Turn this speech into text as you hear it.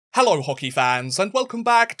Hello hockey fans, and welcome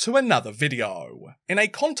back to another video. In a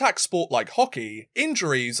contact sport like hockey,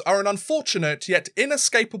 injuries are an unfortunate yet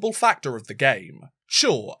inescapable factor of the game.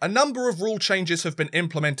 Sure, a number of rule changes have been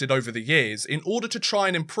implemented over the years in order to try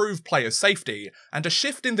and improve player safety, and a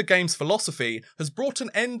shift in the game's philosophy has brought an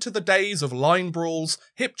end to the days of line brawls,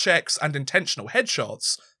 hip checks, and intentional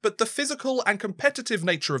headshots, but the physical and competitive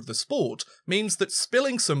nature of the sport means that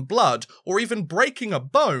spilling some blood or even breaking a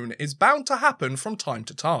bone is bound to happen from time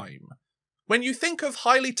to time. When you think of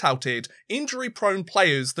highly touted, injury-prone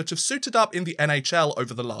players that have suited up in the NHL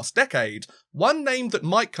over the last decade, one name that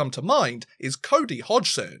might come to mind is Cody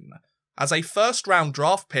Hodgson. As a first-round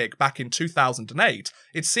draft pick back in 2008,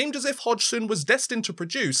 it seemed as if Hodgson was destined to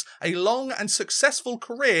produce a long and successful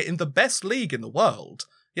career in the best league in the world.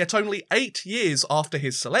 Yet only 8 years after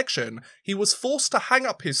his selection, he was forced to hang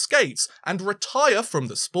up his skates and retire from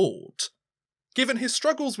the sport. Given his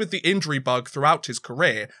struggles with the injury bug throughout his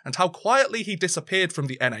career and how quietly he disappeared from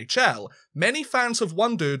the NHL, many fans have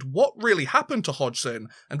wondered what really happened to Hodgson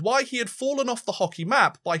and why he had fallen off the hockey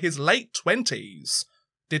map by his late 20s.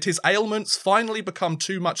 Did his ailments finally become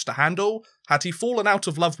too much to handle? Had he fallen out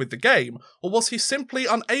of love with the game? Or was he simply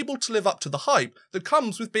unable to live up to the hype that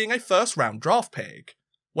comes with being a first-round draft pick?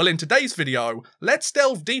 Well, in today's video, let's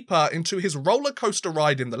delve deeper into his rollercoaster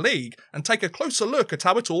ride in the league and take a closer look at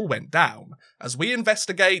how it all went down, as we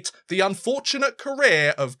investigate the unfortunate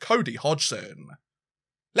career of Cody Hodgson.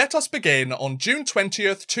 Let us begin on June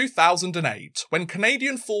 20th, 2008, when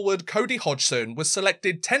Canadian forward Cody Hodgson was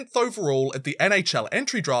selected 10th overall at the NHL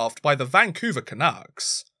entry draft by the Vancouver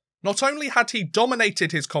Canucks. Not only had he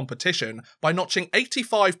dominated his competition by notching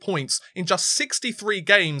 85 points in just 63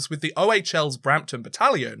 games with the OHL's Brampton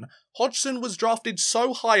Battalion, Hodgson was drafted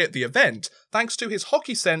so high at the event thanks to his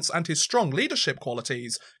hockey sense and his strong leadership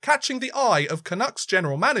qualities, catching the eye of Canucks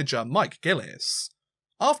general manager Mike Gillis.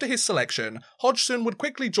 After his selection, Hodgson would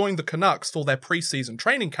quickly join the Canucks for their pre-season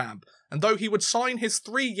training camp, and though he would sign his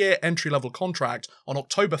 3-year entry-level contract on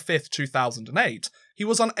October 5th, 2008, he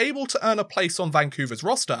was unable to earn a place on Vancouver's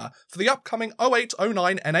roster for the upcoming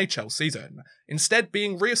 08-09 NHL season, instead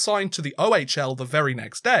being reassigned to the OHL the very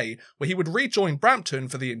next day, where he would rejoin Brampton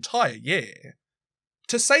for the entire year.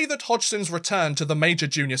 To say that Hodgson's return to the major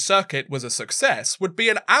junior circuit was a success would be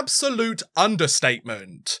an absolute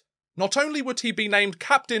understatement. Not only would he be named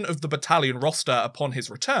captain of the battalion roster upon his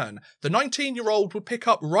return, the 19-year-old would pick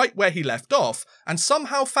up right where he left off and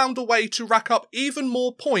somehow found a way to rack up even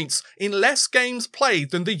more points in less games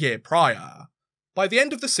played than the year prior. By the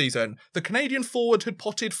end of the season, the Canadian forward had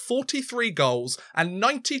potted 43 goals and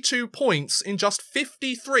 92 points in just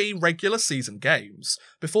 53 regular season games,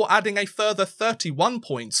 before adding a further 31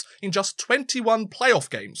 points in just 21 playoff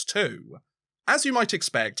games too. As you might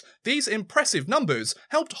expect, these impressive numbers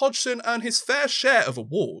helped Hodgson earn his fair share of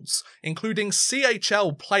awards, including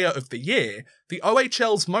CHL Player of the Year, the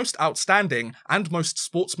OHL's most outstanding and most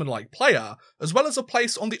sportsmanlike player, as well as a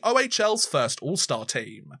place on the OHL's first All-Star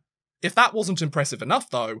team. If that wasn't impressive enough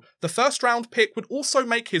though, the first-round pick would also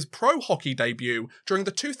make his pro hockey debut during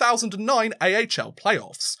the 2009 AHL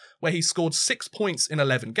playoffs, where he scored 6 points in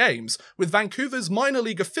 11 games with Vancouver's minor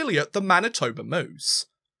league affiliate, the Manitoba Moose.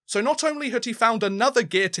 So not only had he found another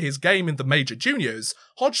gear to his game in the major juniors,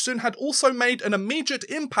 Hodgson had also made an immediate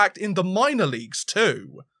impact in the minor leagues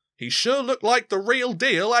too. He sure looked like the real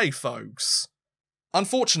deal, eh folks?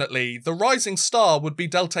 Unfortunately, the rising star would be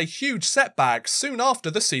dealt a huge setback soon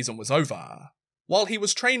after the season was over. While he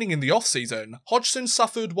was training in the off-season, Hodgson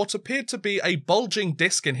suffered what appeared to be a bulging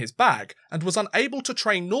disc in his back and was unable to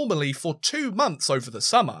train normally for 2 months over the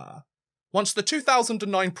summer. Once the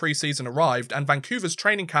 2009 preseason arrived and Vancouver's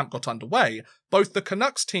training camp got underway, both the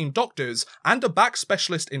Canucks team doctors and a back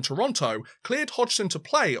specialist in Toronto cleared Hodgson to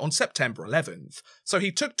play on September 11th, so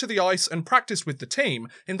he took to the ice and practiced with the team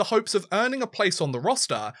in the hopes of earning a place on the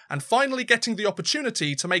roster and finally getting the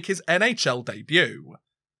opportunity to make his NHL debut.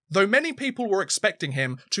 Though many people were expecting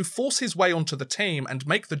him to force his way onto the team and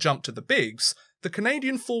make the jump to the bigs, the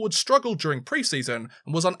Canadian forward struggled during preseason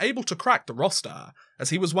and was unable to crack the roster, as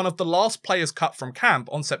he was one of the last players cut from camp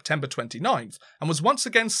on September 29th and was once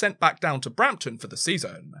again sent back down to Brampton for the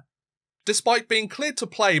season. Despite being cleared to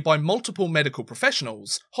play by multiple medical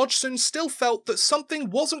professionals, Hodgson still felt that something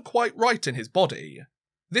wasn't quite right in his body.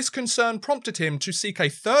 This concern prompted him to seek a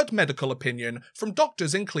third medical opinion from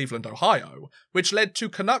doctors in Cleveland, Ohio, which led to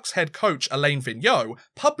Canucks head coach Alain Vigneault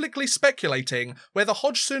publicly speculating whether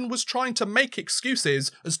Hodgson was trying to make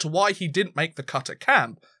excuses as to why he didn't make the cut at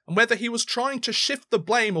camp, and whether he was trying to shift the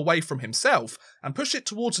blame away from himself and push it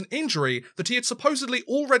towards an injury that he had supposedly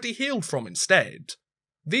already healed from instead.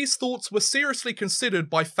 These thoughts were seriously considered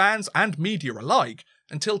by fans and media alike,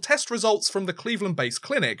 until test results from the Cleveland-based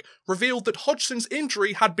clinic revealed that Hodgson's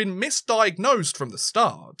injury had been misdiagnosed from the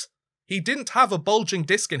start. He didn't have a bulging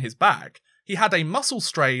disc in his back, he had a muscle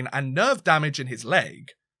strain and nerve damage in his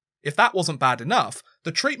leg. If that wasn't bad enough,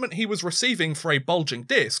 the treatment he was receiving for a bulging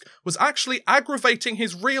disc was actually aggravating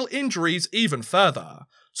his real injuries even further.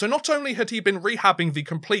 So not only had he been rehabbing the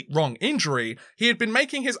complete wrong injury, he had been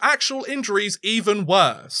making his actual injuries even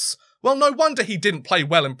worse. Well, no wonder he didn't play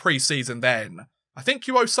well in pre-season then. I think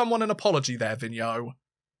you owe someone an apology there, Vigneault.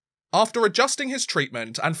 After adjusting his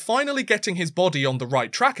treatment and finally getting his body on the right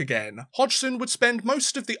track again, Hodgson would spend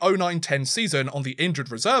most of the 09-10 season on the injured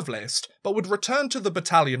reserve list, but would return to the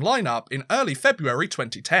battalion lineup in early February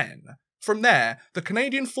 2010. From there, the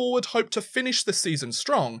Canadian forward hoped to finish the season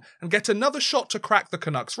strong and get another shot to crack the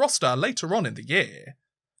Canucks roster later on in the year.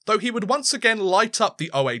 Though he would once again light up the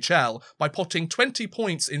OHL by potting 20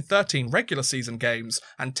 points in 13 regular season games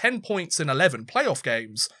and 10 points in 11 playoff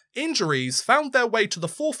games, injuries found their way to the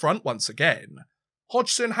forefront once again.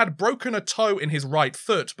 Hodgson had broken a toe in his right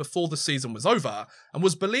foot before the season was over, and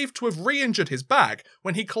was believed to have re-injured his back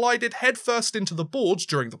when he collided headfirst into the boards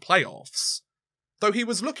during the playoffs. Though he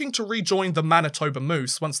was looking to rejoin the Manitoba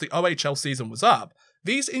Moose once the OHL season was up,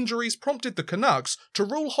 these injuries prompted the Canucks to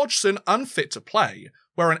rule Hodgson unfit to play,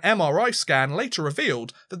 where an MRI scan later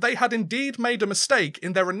revealed that they had indeed made a mistake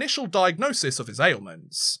in their initial diagnosis of his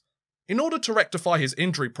ailments. In order to rectify his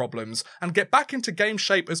injury problems and get back into game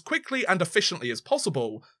shape as quickly and efficiently as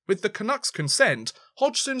possible, with the Canucks' consent,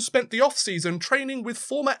 Hodgson spent the off-season training with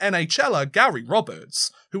former NHLer Gary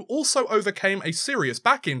Roberts, who also overcame a serious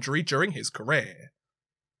back injury during his career.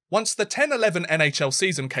 Once the 10-11 NHL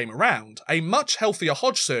season came around, a much healthier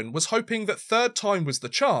Hodgson was hoping that third time was the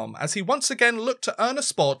charm as he once again looked to earn a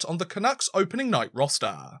spot on the Canucks opening night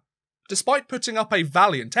roster. Despite putting up a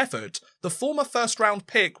valiant effort, the former first-round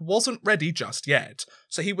pick wasn't ready just yet,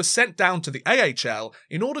 so he was sent down to the AHL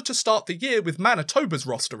in order to start the year with Manitoba's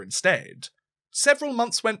roster instead. Several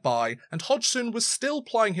months went by, and Hodgson was still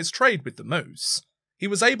plying his trade with the Moose. He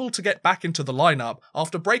was able to get back into the lineup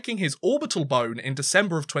after breaking his orbital bone in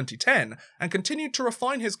December of 2010 and continued to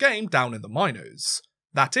refine his game down in the minors.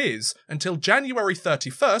 That is, until January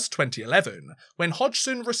 31st, 2011, when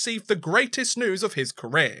Hodgson received the greatest news of his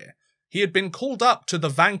career. He had been called up to the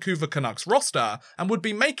Vancouver Canucks roster and would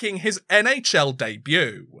be making his NHL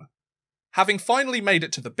debut. Having finally made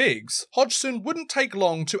it to the bigs, Hodgson wouldn't take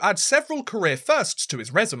long to add several career firsts to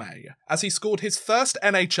his resume, as he scored his first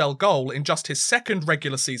NHL goal in just his second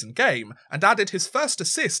regular season game and added his first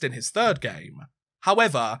assist in his third game.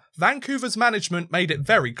 However, Vancouver's management made it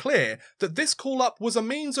very clear that this call-up was a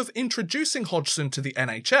means of introducing Hodgson to the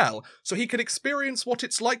NHL so he could experience what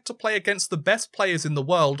it's like to play against the best players in the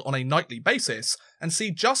world on a nightly basis and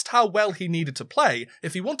see just how well he needed to play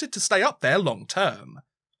if he wanted to stay up there long term.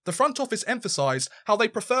 The front office emphasised how they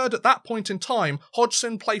preferred at that point in time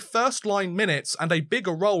Hodgson play first-line minutes and a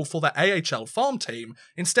bigger role for their AHL farm team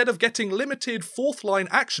instead of getting limited fourth-line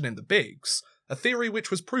action in the bigs, a theory which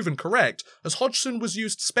was proven correct as Hodgson was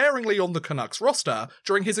used sparingly on the Canucks roster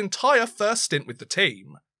during his entire first stint with the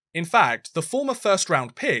team. In fact, the former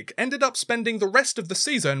first-round pick ended up spending the rest of the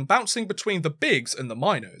season bouncing between the bigs and the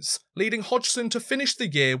minors, leading Hodgson to finish the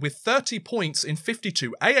year with 30 points in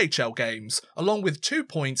 52 AHL games, along with 2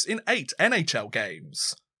 points in 8 NHL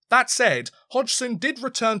games. That said, Hodgson did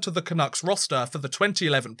return to the Canucks roster for the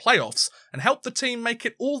 2011 playoffs and helped the team make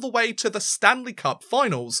it all the way to the Stanley Cup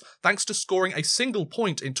Finals thanks to scoring a single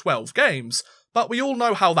point in 12 games, but we all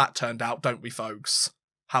know how that turned out, don't we folks?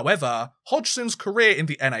 However, Hodgson's career in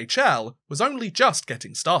the NHL was only just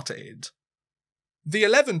getting started. The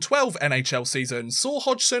 11-12 NHL season saw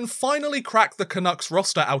Hodgson finally crack the Canucks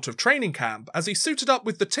roster out of training camp as he suited up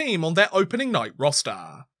with the team on their opening night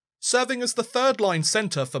roster. Serving as the third-line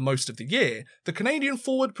centre for most of the year, the Canadian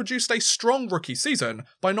forward produced a strong rookie season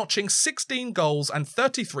by notching 16 goals and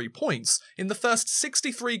 33 points in the first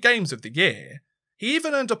 63 games of the year. He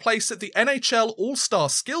even earned a place at the NHL All-Star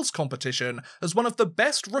Skills competition as one of the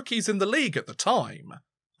best rookies in the league at the time.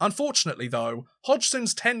 Unfortunately though,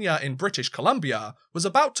 Hodgson's tenure in British Columbia was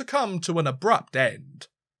about to come to an abrupt end.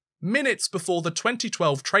 Minutes before the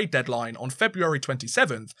 2012 trade deadline on February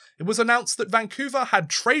 27th, it was announced that Vancouver had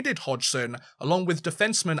traded Hodgson, along with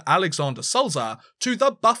defenseman Alexander Sulzer, to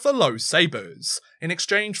the Buffalo Sabres, in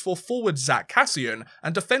exchange for forward Zach Kassian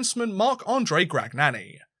and defenseman Marc-Andre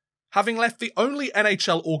Gragnani. Having left the only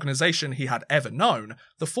NHL organisation he had ever known,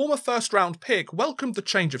 the former first-round pick welcomed the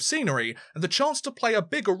change of scenery and the chance to play a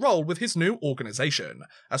bigger role with his new organisation,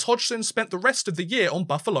 as Hodgson spent the rest of the year on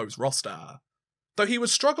Buffalo's roster. Though he would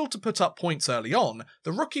struggle to put up points early on,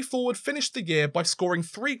 the rookie forward finished the year by scoring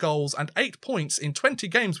 3 goals and 8 points in 20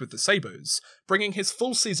 games with the Sabres, bringing his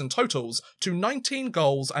full season totals to 19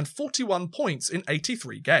 goals and 41 points in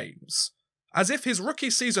 83 games. As if his rookie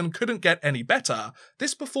season couldn't get any better,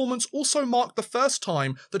 this performance also marked the first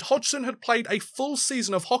time that Hodgson had played a full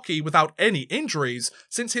season of hockey without any injuries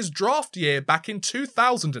since his draft year back in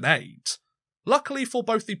 2008. Luckily for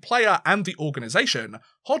both the player and the organisation,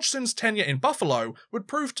 Hodgson's tenure in Buffalo would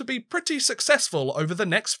prove to be pretty successful over the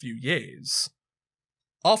next few years.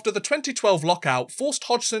 After the 2012 lockout forced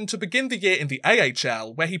Hodgson to begin the year in the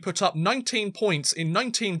AHL, where he put up 19 points in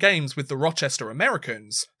 19 games with the Rochester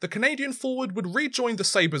Americans, the Canadian forward would rejoin the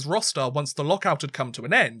Sabres roster once the lockout had come to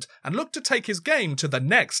an end and look to take his game to the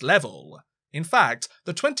next level. In fact,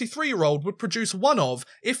 the 23-year-old would produce one of,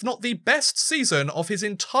 if not the best season of his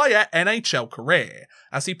entire NHL career,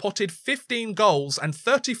 as he potted 15 goals and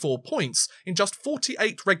 34 points in just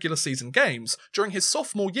 48 regular season games during his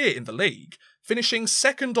sophomore year in the league, finishing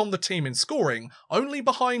second on the team in scoring, only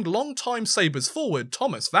behind longtime Sabres forward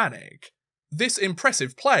Thomas Vanek. This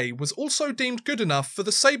impressive play was also deemed good enough for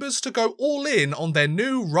the Sabres to go all in on their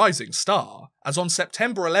new rising star, as on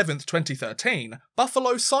September 11th, 2013,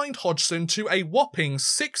 Buffalo signed Hodgson to a whopping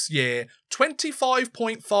 6-year,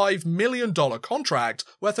 $25.5 million contract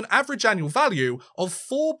worth an average annual value of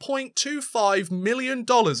 $4.25 million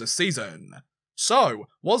a season. So,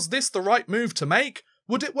 was this the right move to make?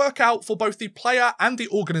 Would it work out for both the player and the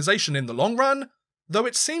organisation in the long run? Though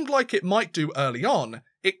it seemed like it might do early on,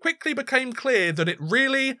 it quickly became clear that it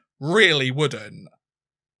really wouldn't.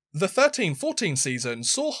 The 13-14 season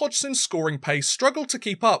saw Hodgson's scoring pace struggle to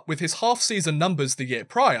keep up with his half-season numbers the year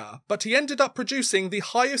prior, but he ended up producing the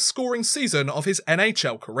highest scoring season of his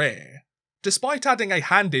NHL career. Despite adding a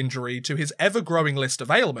hand injury to his ever-growing list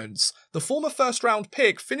of ailments, the former first-round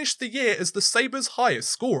pick finished the year as the Sabres' highest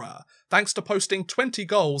scorer, thanks to posting 20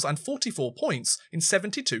 goals and 44 points in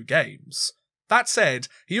 72 games. That said,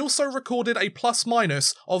 he also recorded a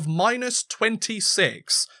plus-minus of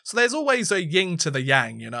 -26, so there's always a yin to the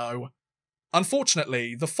yang, you know.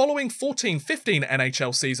 Unfortunately, the following 14-15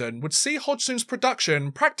 NHL season would see Hodgson's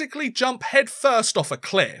production practically jump headfirst off a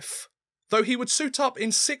cliff. Though he would suit up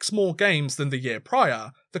in 6 more games than the year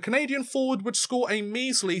prior, the Canadian forward would score a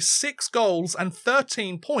measly 6 goals and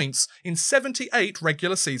 13 points in 78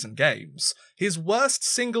 regular season games, his worst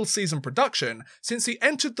single-season production since he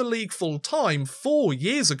entered the league full-time 4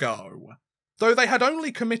 years ago. Though they had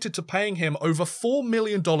only committed to paying him over $4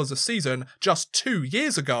 million a season just 2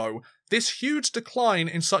 years ago, this huge decline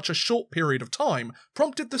in such a short period of time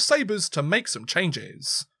prompted the Sabres to make some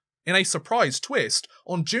changes. In a surprise twist,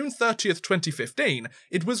 on June 30th, 2015,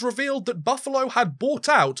 it was revealed that Buffalo had bought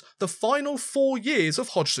out the final 4 years of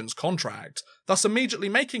Hodgson's contract, thus immediately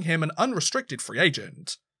making him an unrestricted free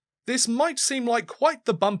agent. This might seem like quite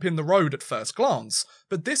the bump in the road at first glance,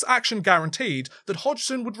 but this action guaranteed that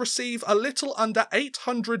Hodgson would receive a little under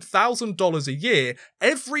 $800,000 a year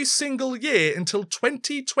every single year until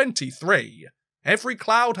 2023. Every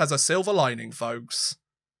cloud has a silver lining, folks.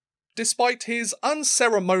 Despite his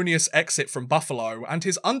unceremonious exit from Buffalo and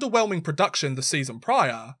his underwhelming production the season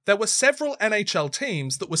prior, there were several NHL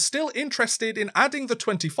teams that were still interested in adding the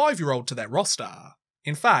 25-year-old to their roster.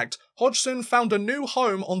 In fact, Hodgson found a new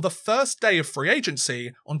home on the first day of free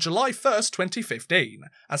agency on July 1st, 2015,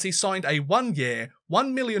 as he signed a 1-year,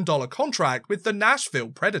 $1 million contract with the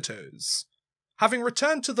Nashville Predators. Having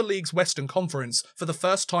returned to the league's Western Conference for the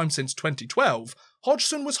first time since 2012,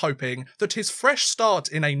 Hodgson was hoping that his fresh start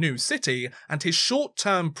in a new city and his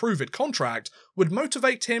short-term prove-it contract would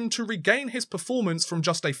motivate him to regain his performance from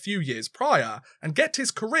just a few years prior and get his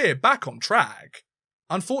career back on track.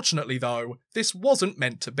 Unfortunately though, this wasn't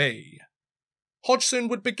meant to be. Hodgson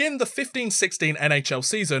would begin the 15-16 NHL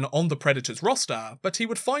season on the Predators roster, but he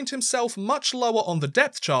would find himself much lower on the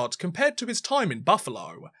depth chart compared to his time in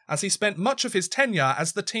Buffalo, as he spent much of his tenure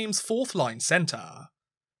as the team's fourth-line centre.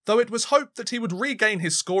 Though it was hoped that he would regain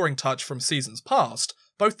his scoring touch from seasons past,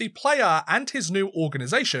 both the player and his new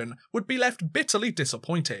organisation would be left bitterly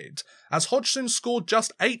disappointed, as Hodgson scored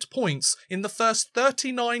just 8 points in the first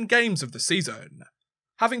 39 games of the season.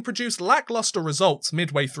 Having produced lacklustre results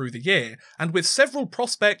midway through the year, and with several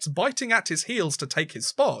prospects biting at his heels to take his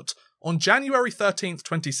spot, on January 13th,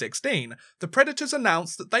 2016, the Predators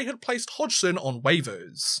announced that they had placed Hodgson on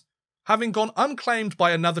waivers. Having gone unclaimed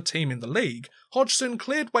by another team in the league, Hodgson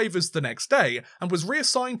cleared waivers the next day and was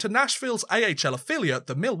reassigned to Nashville's AHL affiliate,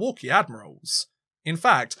 the Milwaukee Admirals. In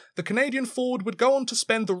fact, the Canadian forward would go on to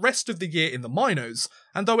spend the rest of the year in the minors,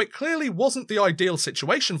 and though it clearly wasn't the ideal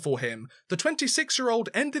situation for him, the 26-year-old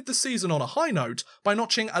ended the season on a high note by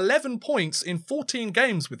notching 11 points in 14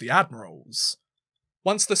 games with the Admirals.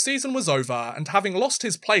 Once the season was over and having lost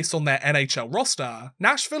his place on their NHL roster,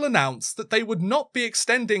 Nashville announced that they would not be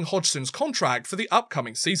extending Hodgson's contract for the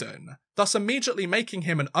upcoming season, thus immediately making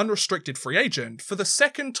him an unrestricted free agent for the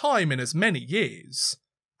second time in as many years.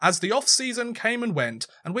 As the off-season came and went,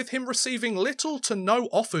 and with him receiving little to no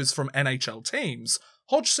offers from NHL teams,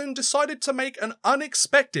 Hodgson decided to make an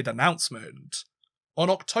unexpected announcement. On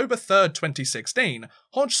October 3rd, 2016,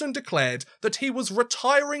 Hodgson declared that he was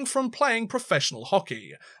retiring from playing professional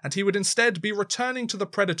hockey, and he would instead be returning to the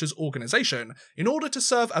Predators organization in order to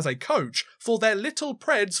serve as a coach for their Little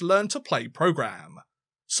Preds Learn to Play program.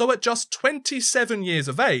 So at just 27 years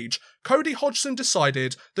of age, Cody Hodgson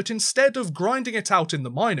decided that instead of grinding it out in the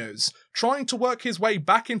minors, trying to work his way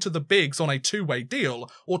back into the bigs on a two-way deal,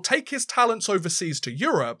 or take his talents overseas to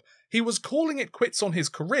Europe, he was calling it quits on his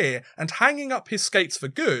career and hanging up his skates for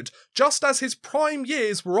good, just as his prime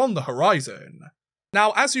years were on the horizon.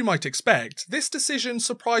 Now, as you might expect, this decision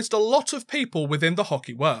surprised a lot of people within the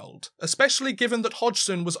hockey world, especially given that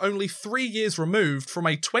Hodgson was only 3 years removed from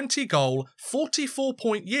a 20-goal,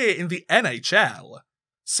 44-point year in the NHL.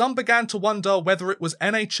 Some began to wonder whether it was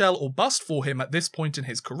NHL or bust for him at this point in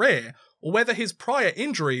his career, or whether his prior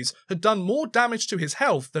injuries had done more damage to his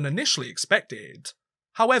health than initially expected.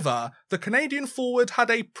 However, the Canadian forward had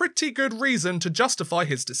a pretty good reason to justify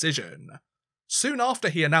his decision. Soon after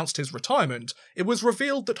he announced his retirement, it was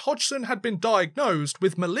revealed that Hodgson had been diagnosed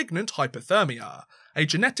with malignant hypothermia, a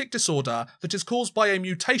genetic disorder that is caused by a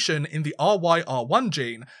mutation in the RYR1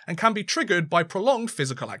 gene and can be triggered by prolonged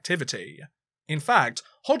physical activity. In fact,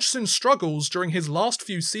 Hodgson's struggles during his last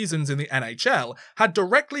few seasons in the NHL had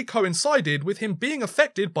directly coincided with him being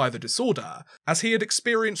affected by the disorder, as he had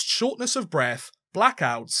experienced shortness of breath,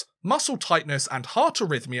 blackouts, muscle tightness and heart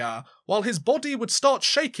arrhythmia, while his body would start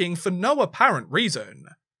shaking for no apparent reason.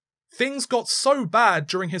 Things got so bad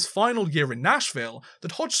during his final year in Nashville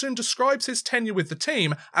that Hodgson describes his tenure with the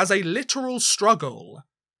team as a literal struggle.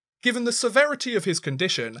 Given the severity of his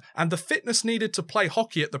condition and the fitness needed to play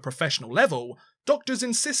hockey at the professional level, doctors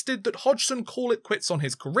insisted that Hodgson call it quits on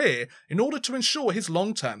his career in order to ensure his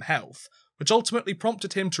long-term health, which ultimately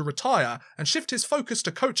prompted him to retire and shift his focus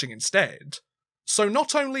to coaching instead. So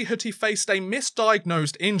not only had he faced a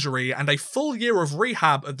misdiagnosed injury and a full year of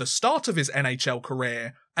rehab at the start of his NHL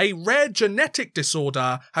career, a rare genetic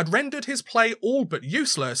disorder had rendered his play all but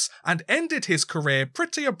useless and ended his career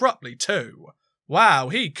pretty abruptly too. Wow,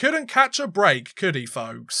 he couldn't catch a break, could he,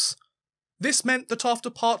 folks? This meant that after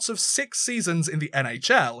parts of 6 seasons in the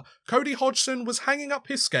NHL, Cody Hodgson was hanging up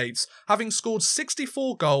his skates, having scored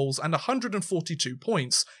 64 goals and 142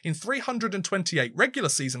 points in 328 regular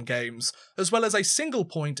season games, as well as a single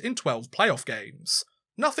point in 12 playoff games.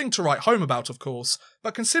 Nothing to write home about, of course,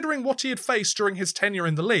 but considering what he had faced during his tenure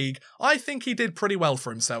in the league, I think he did pretty well for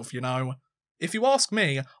himself, you know. If you ask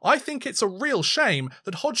me, I think it's a real shame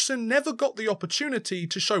that Hodgson never got the opportunity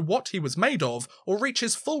to show what he was made of or reach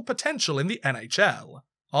his full potential in the NHL.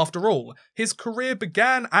 After all, his career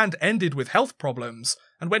began and ended with health problems,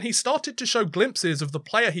 and when he started to show glimpses of the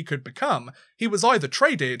player he could become, he was either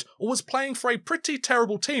traded or was playing for a pretty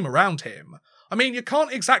terrible team around him. I mean, you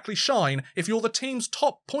can't exactly shine if you're the team's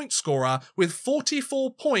top point scorer with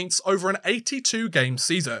 44 points over an 82-game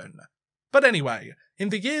season. But anyway, in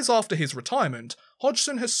the years after his retirement,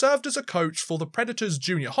 Hodgson has served as a coach for the Predators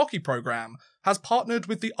junior hockey program, has partnered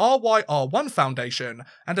with the RYR1 Foundation,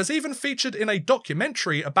 and has even featured in a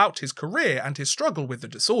documentary about his career and his struggle with the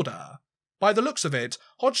disorder. By the looks of it,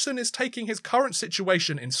 Hodgson is taking his current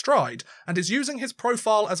situation in stride and is using his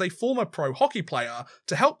profile as a former pro hockey player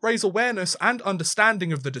to help raise awareness and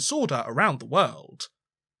understanding of the disorder around the world.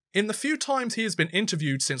 In the few times he has been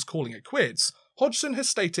interviewed since calling it quits, Hodgson has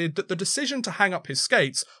stated that the decision to hang up his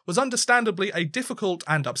skates was understandably a difficult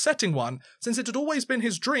and upsetting one, since it had always been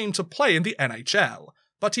his dream to play in the NHL,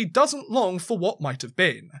 but he doesn't long for what might have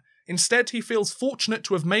been. Instead, he feels fortunate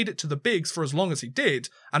to have made it to the bigs for as long as he did,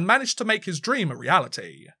 and managed to make his dream a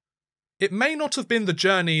reality. It may not have been the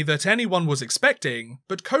journey that anyone was expecting,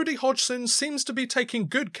 but Cody Hodgson seems to be taking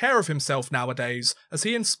good care of himself nowadays, as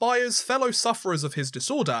he inspires fellow sufferers of his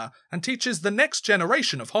disorder and teaches the next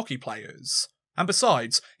generation of hockey players. And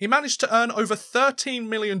besides, he managed to earn over $13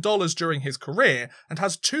 million during his career and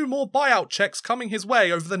has 2 more buyout checks coming his way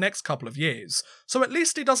over the next couple of years, so at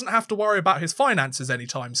least he doesn't have to worry about his finances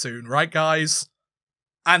anytime soon, right guys?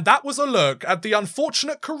 And that was a look at the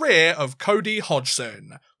unfortunate career of Cody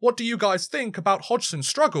Hodgson. What do you guys think about Hodgson's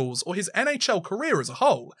struggles or his NHL career as a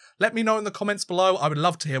whole? Let me know in the comments below. I would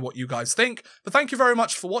love to hear what you guys think. But thank you very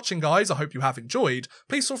much for watching, guys. I hope you have enjoyed.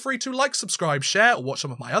 Please feel free to like, subscribe, share, or watch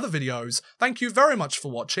some of my other videos. Thank you very much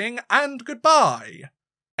for watching, and goodbye.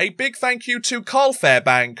 A big thank you to Carl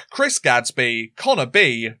Fairbank, Chris Gadsby, Connor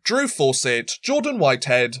B, Drew Fawcett, Jordan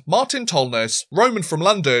Whitehead, Martin Tolness, Roman from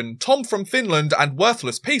London, Tom from Finland, and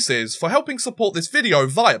Worthless Pieces for helping support this video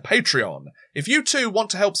via Patreon. If you too want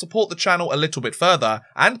to help support the channel a little bit further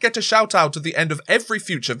and get a shout out at the end of every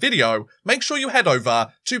future video, make sure you head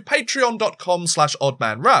over to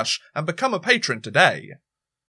patreon.com/oddmanrush and become a patron today.